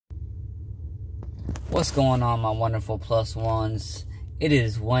What's going on, my wonderful plus ones? It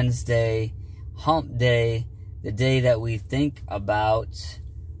is Wednesday, hump day, the day that we think about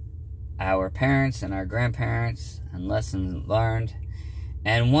our parents and our grandparents and lessons learned.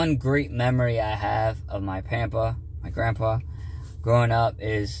 And one great memory I have of my Pampa, my grandpa, growing up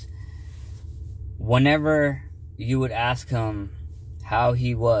is whenever you would ask him how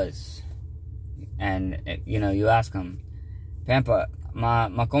he was, and you ask him, Pampa,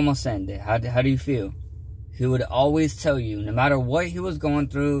 ma como sende? How do you feel? He would always tell you, no matter what he was going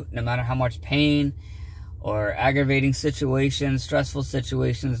through, no matter how much pain or aggravating situations, stressful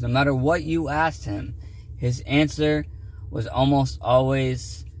situations, no matter what you asked him, his answer was almost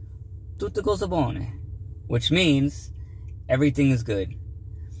always tutto cosa bene, which means everything is good.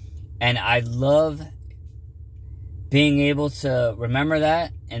 And I love being able to remember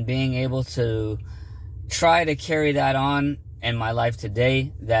that and being able to try to carry that on in my life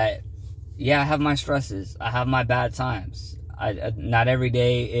today. That, yeah, I have my stresses. I have my bad times. Not every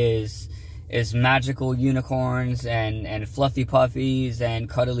day is magical unicorns and fluffy puppies and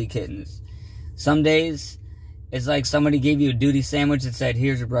cuddly kittens. Some days, it's like somebody gave you a duty sandwich and said,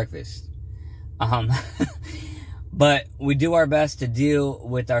 here's your breakfast. But we do our best to deal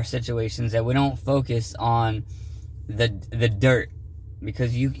with our situations, that we don't focus on the dirt,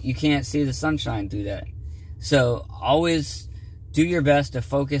 because you can't see the sunshine through that. So always do your best to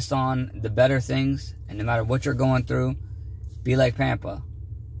focus on the better things, and no matter what you're going through, be like Pampa.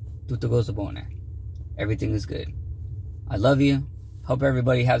 Tutto cosa bene. Everything is good. I love you. Hope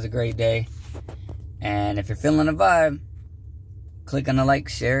everybody has a great day. And if you're feeling a vibe, click on the like,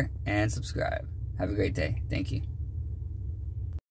 share, and subscribe. Have a great day. Thank you.